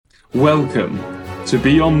Welcome to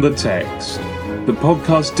Beyond the Text, the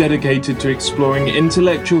podcast dedicated to exploring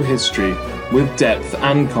intellectual history with depth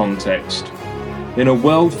and context. In a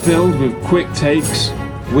world filled with quick takes,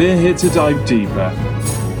 we're here to dive deeper.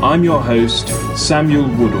 I'm your host, Samuel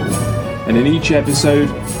Woodall, and in each episode,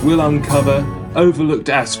 we'll uncover overlooked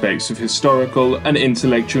aspects of historical and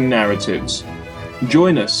intellectual narratives.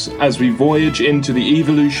 Join us as we voyage into the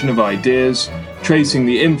evolution of ideas, tracing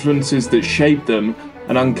the influences that shape them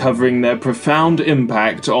and uncovering their profound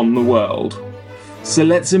impact on the world. So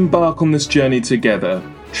let's embark on this journey together,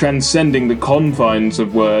 transcending the confines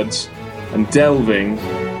of words and delving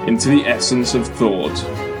into the essence of thought.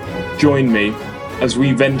 Join me as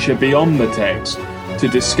we venture beyond the text to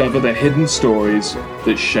discover the hidden stories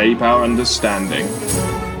that shape our understanding.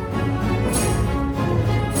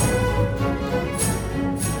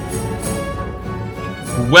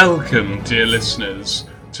 Welcome, dear listeners,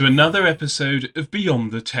 to another episode of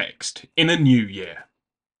Beyond the Text in a new year,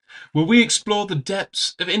 where we explore the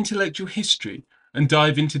depths of intellectual history and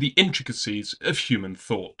dive into the intricacies of human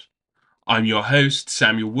thought. I'm your host,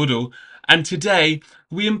 Samuel Woodall, and today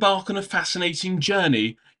we embark on a fascinating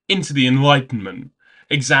journey into the Enlightenment,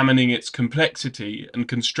 examining its complexity and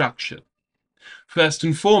construction. First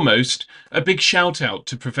and foremost, a big shout out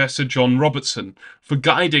to Professor John Robertson for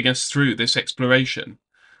guiding us through this exploration.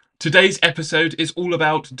 Today's episode is all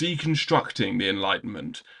about deconstructing the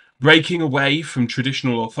Enlightenment, breaking away from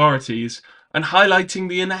traditional authorities, and highlighting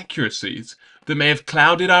the inaccuracies that may have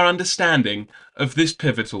clouded our understanding of this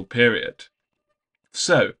pivotal period.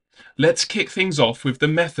 So, let's kick things off with the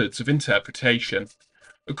methods of interpretation.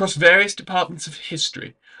 Across various departments of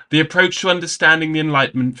history, the approach to understanding the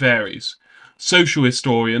Enlightenment varies. Social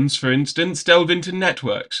historians, for instance, delve into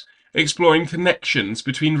networks, exploring connections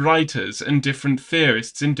between writers and different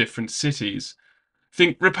theorists in different cities.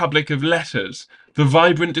 Think Republic of Letters, the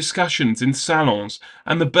vibrant discussions in salons,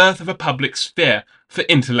 and the birth of a public sphere for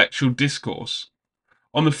intellectual discourse.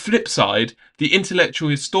 On the flip side, the intellectual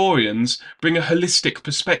historians bring a holistic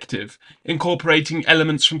perspective, incorporating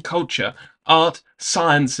elements from culture, art,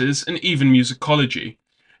 sciences, and even musicology.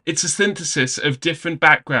 It's a synthesis of different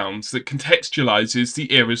backgrounds that contextualizes the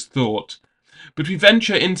era's thought. But we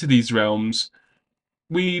venture into these realms,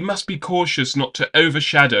 we must be cautious not to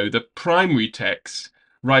overshadow the primary texts,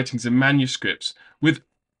 writings and manuscripts, with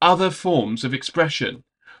other forms of expression,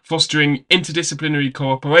 fostering interdisciplinary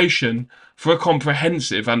cooperation for a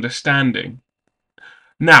comprehensive understanding.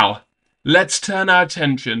 Now, let's turn our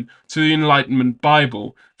attention to the Enlightenment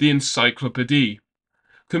Bible, the Encyclopédie.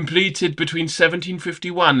 Completed between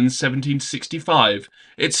 1751 and 1765,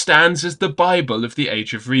 it stands as the Bible of the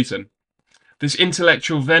Age of Reason. This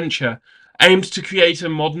intellectual venture aimed to create a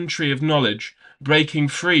modern tree of knowledge, breaking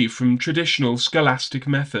free from traditional scholastic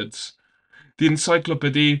methods. The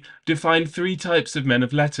Encyclopédie defined three types of men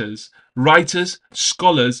of letters: writers,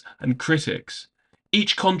 scholars, and critics,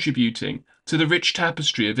 each contributing to the rich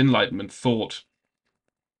tapestry of Enlightenment thought.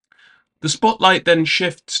 The spotlight then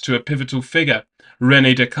shifts to a pivotal figure,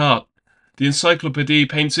 René Descartes. The Encyclopédie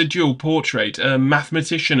paints a dual portrait, a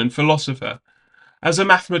mathematician and philosopher. As a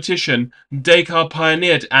mathematician, Descartes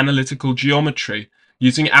pioneered analytical geometry,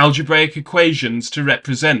 using algebraic equations to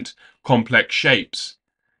represent complex shapes.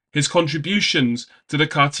 His contributions to the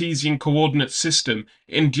Cartesian coordinate system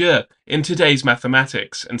endure in today's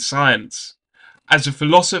mathematics and science. As a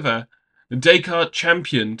philosopher, Descartes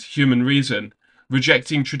championed human reason,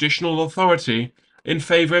 rejecting traditional authority in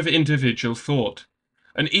favor of individual thought,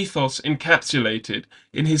 an ethos encapsulated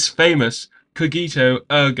in his famous Cogito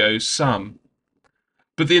ergo sum.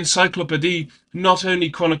 But the Encyclopédie not only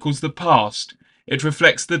chronicles the past, it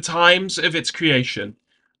reflects the times of its creation.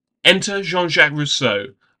 Enter Jean-Jacques Rousseau,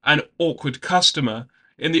 an awkward customer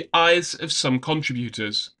in the eyes of some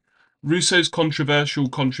contributors. Rousseau's controversial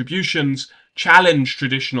contributions challenge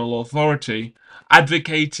traditional authority,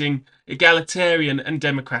 advocating egalitarian and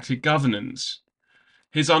democratic governance.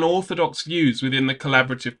 His unorthodox views within the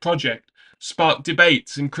collaborative project sparked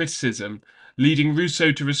debates and criticism, leading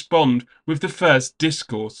Rousseau to respond with the first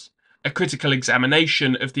discourse, a critical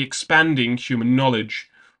examination of the expanding human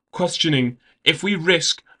knowledge, questioning if we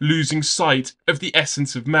risk losing sight of the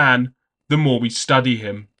essence of man the more we study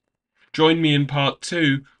him. Join me in part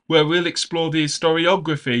 2, where we'll explore the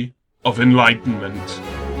historiography of Enlightenment.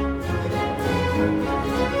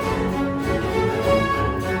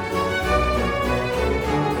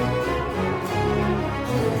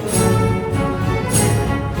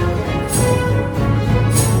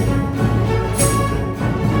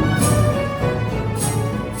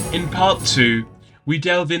 In part 2, we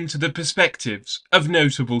delve into the perspectives of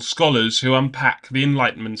notable scholars who unpack the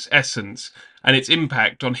Enlightenment's essence and its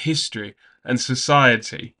impact on history and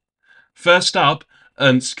society. First up,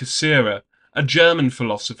 Ernst Cassirer, a German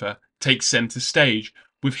philosopher, takes centre stage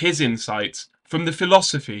with his insights from the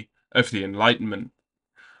philosophy of the Enlightenment.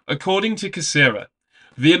 According to Cassirer,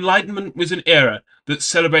 the Enlightenment was an era that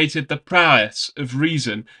celebrated the prowess of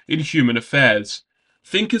reason in human affairs.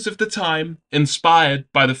 Thinkers of the time,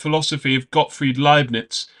 inspired by the philosophy of Gottfried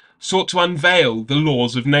Leibniz, sought to unveil the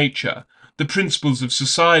laws of nature, the principles of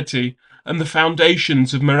society, and the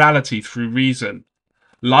foundations of morality through reason.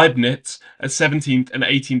 Leibniz, a 17th and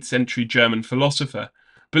 18th century German philosopher,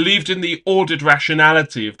 believed in the ordered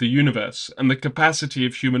rationality of the universe and the capacity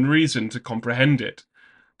of human reason to comprehend it.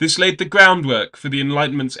 This laid the groundwork for the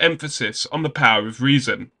Enlightenment's emphasis on the power of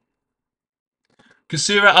reason.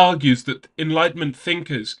 Cassirer argues that Enlightenment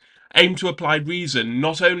thinkers aim to apply reason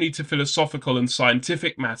not only to philosophical and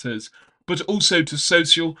scientific matters, but also to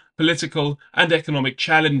social, political, and economic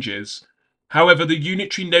challenges. However, the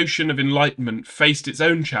unitary notion of Enlightenment faced its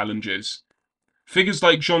own challenges. Figures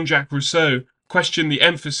like Jean-Jacques Rousseau question the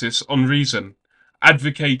emphasis on reason,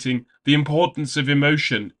 advocating the importance of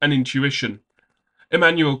emotion and intuition.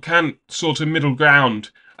 Immanuel Kant sought a middle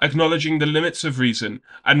ground, acknowledging the limits of reason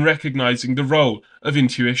and recognizing the role of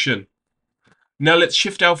intuition. Now let's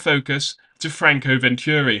shift our focus to Franco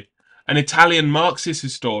Venturi, an Italian Marxist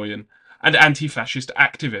historian and anti-fascist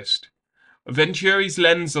activist. Venturi's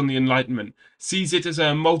lens on the Enlightenment sees it as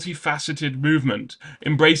a multifaceted movement,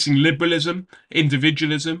 embracing liberalism,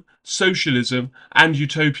 individualism, socialism, and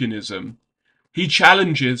utopianism. He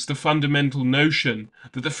challenges the fundamental notion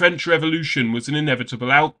that the French Revolution was an inevitable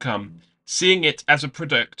outcome, seeing it as a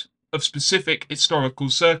product of specific historical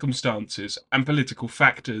circumstances and political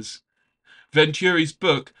factors. Venturi's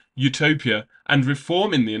book, Utopia and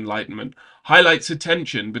Reform in the Enlightenment, highlights a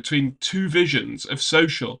tension between two visions of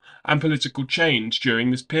social and political change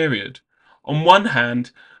during this period. On one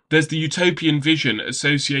hand, there's the utopian vision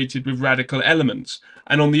associated with radical elements,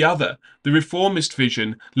 and on the other, the reformist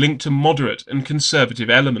vision linked to moderate and conservative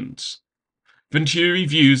elements. Venturi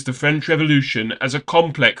views the French Revolution as a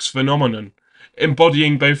complex phenomenon,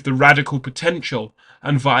 embodying both the radical potential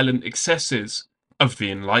and violent excesses of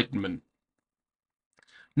the Enlightenment.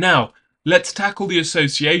 Now, let's tackle the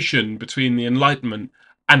association between the Enlightenment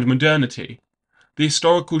and modernity. The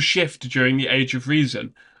historical shift during the Age of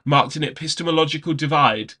Reason marked an epistemological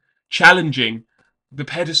divide, challenging the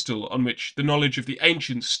pedestal on which the knowledge of the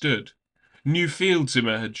ancients stood. New fields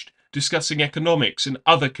emerged, discussing economics and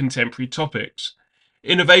other contemporary topics.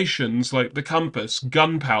 Innovations like the compass,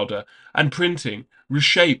 gunpowder, and printing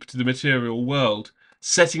reshaped the material world,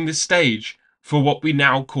 setting the stage for what we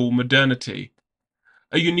now call modernity.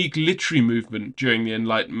 A unique literary movement during the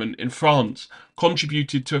Enlightenment in France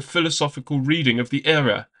contributed to a philosophical reading of the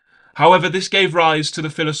era. However, this gave rise to the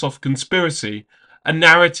philosophical conspiracy, a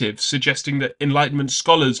narrative suggesting that Enlightenment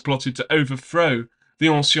scholars plotted to overthrow the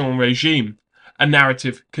Ancien Regime, a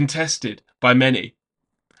narrative contested by many.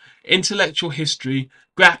 Intellectual history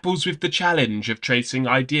grapples with the challenge of tracing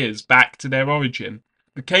ideas back to their origin.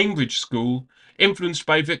 The Cambridge School, influenced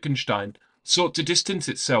by Wittgenstein, sought to distance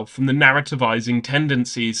itself from the narrativizing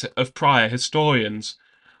tendencies of prior historians.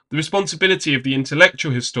 The responsibility of the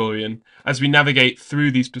intellectual historian, as we navigate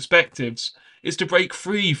through these perspectives, is to break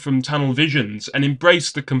free from tunnel visions and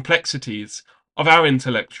embrace the complexities of our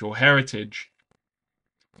intellectual heritage.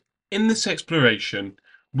 In this exploration,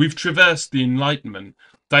 we've traversed the Enlightenment,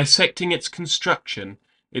 dissecting its construction,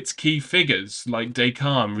 its key figures like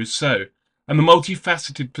Descartes and Rousseau, and the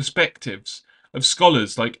multifaceted perspectives of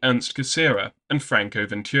scholars like Ernst Cassirer and Franco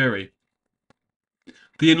Venturi.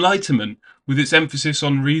 The Enlightenment, with its emphasis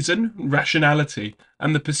on reason, rationality,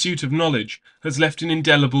 and the pursuit of knowledge, has left an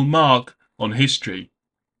indelible mark on history.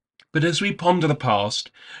 But as we ponder the past,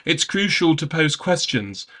 it's crucial to pose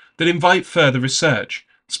questions that invite further research,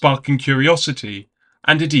 sparking curiosity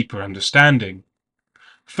and a deeper understanding.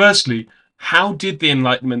 Firstly, how did the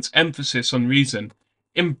Enlightenment's emphasis on reason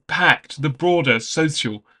impact the broader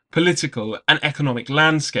social, political, and economic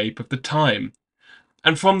landscape of the time?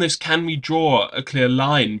 And from this, can we draw a clear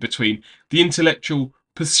line between the intellectual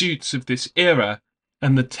pursuits of this era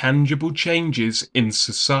and the tangible changes in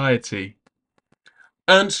society?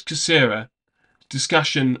 Ernst Cassirer's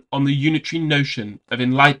discussion on the unitary notion of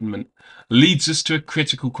enlightenment leads us to a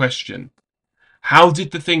critical question. How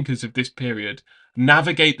did the thinkers of this period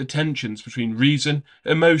navigate the tensions between reason,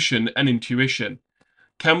 emotion, and intuition?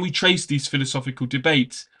 Can we trace these philosophical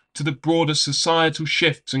debates to the broader societal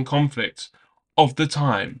shifts and conflicts of the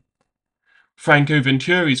time? Franco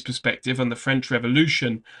Venturi's perspective on the French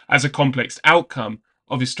Revolution as a complex outcome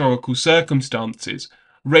of historical circumstances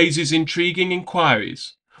raises intriguing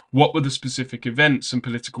inquiries. What were the specific events and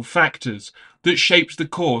political factors that shaped the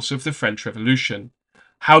course of the French Revolution?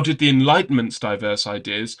 How did the Enlightenment's diverse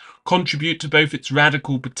ideas contribute to both its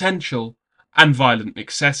radical potential and violent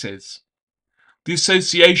excesses? The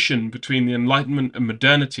association between the Enlightenment and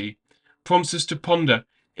modernity prompts us to ponder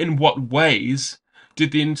in what ways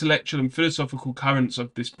did the intellectual and philosophical currents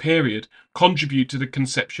of this period contribute to the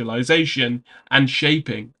conceptualization and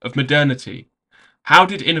shaping of modernity? How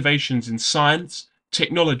did innovations in science,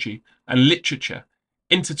 technology, and literature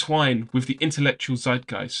intertwine with the intellectual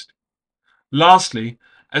zeitgeist? Lastly,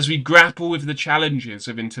 as we grapple with the challenges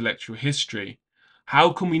of intellectual history,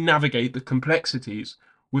 how can we navigate the complexities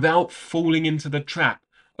without falling into the trap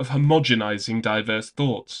of homogenizing diverse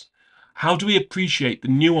thoughts? How do we appreciate the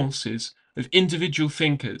nuances of individual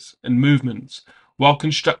thinkers and movements while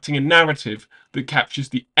constructing a narrative that captures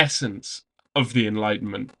the essence of the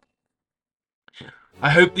Enlightenment? I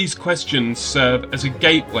hope these questions serve as a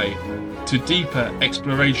gateway to deeper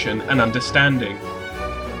exploration and understanding.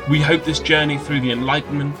 We hope this journey through the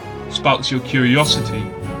Enlightenment sparks your curiosity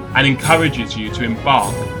and encourages you to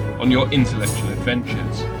embark on your intellectual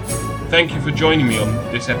adventures. Thank you for joining me on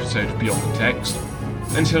this episode of Beyond the Text.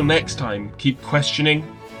 Until next time, keep questioning,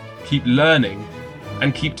 keep learning,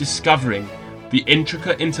 and keep discovering the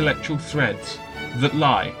intricate intellectual threads that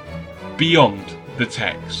lie beyond the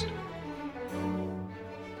text.